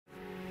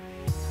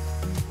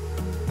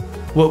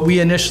What we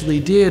initially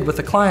did with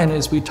the client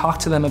is we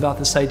talked to them about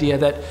this idea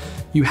that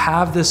you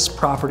have this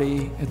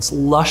property, it's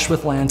lush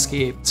with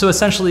landscape. So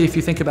essentially, if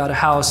you think about a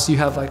house, you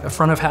have like a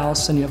front of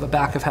house and you have a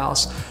back of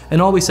house. And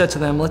all we said to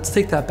them, let's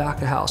take that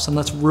back of house and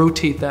let's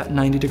rotate that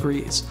 90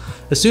 degrees.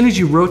 As soon as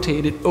you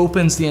rotate, it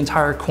opens the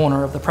entire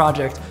corner of the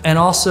project. And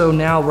also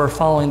now we're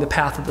following the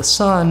path of the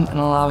sun and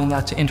allowing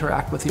that to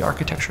interact with the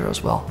architecture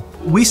as well.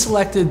 We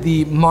selected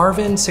the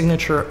Marvin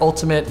Signature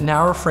Ultimate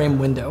Narrow Frame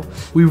Window.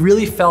 We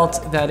really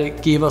felt that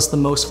it gave us the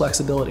most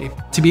flexibility.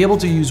 To be able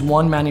to use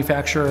one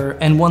manufacturer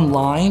and one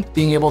line,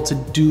 being able to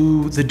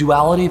do the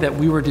duality that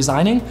we were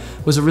designing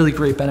was a really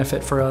great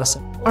benefit for us.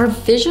 Our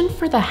vision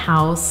for the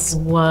house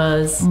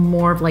was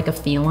more of like a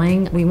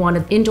feeling. We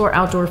wanted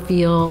indoor-outdoor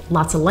feel,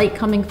 lots of light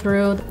coming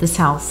through. This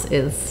house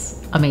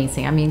is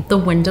amazing. I mean, the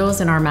windows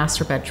in our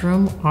master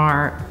bedroom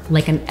are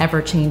like an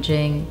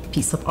ever-changing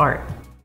piece of art.